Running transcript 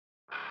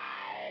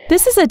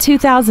This is a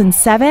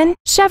 2007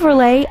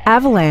 Chevrolet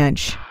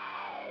Avalanche.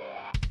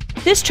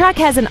 This truck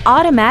has an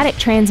automatic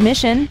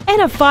transmission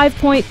and a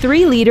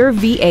 5.3-liter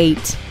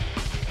V8.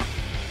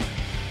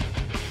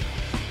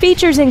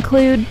 Features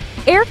include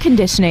air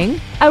conditioning,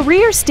 a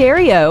rear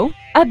stereo,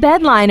 a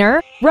bed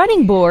liner,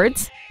 running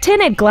boards,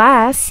 tinted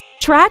glass,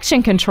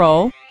 traction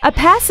control, a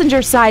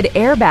passenger side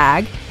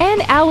airbag,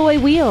 and alloy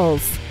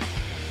wheels.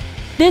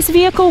 This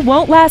vehicle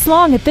won't last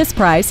long at this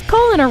price.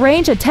 Call and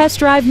arrange a test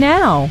drive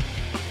now.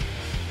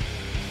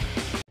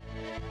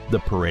 The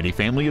Paretti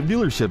family of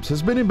dealerships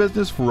has been in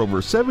business for over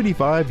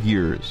 75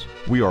 years.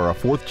 We are a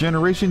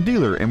fourth-generation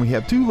dealer and we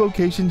have 2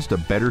 locations to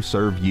better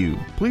serve you.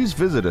 Please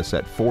visit us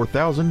at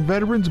 4000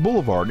 Veterans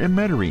Boulevard in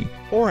Metairie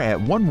or at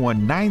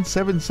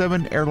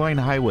 11977 Airline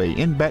Highway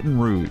in Baton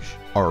Rouge.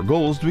 Our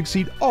goal is to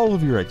exceed all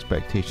of your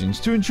expectations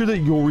to ensure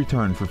that you'll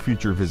return for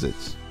future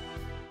visits.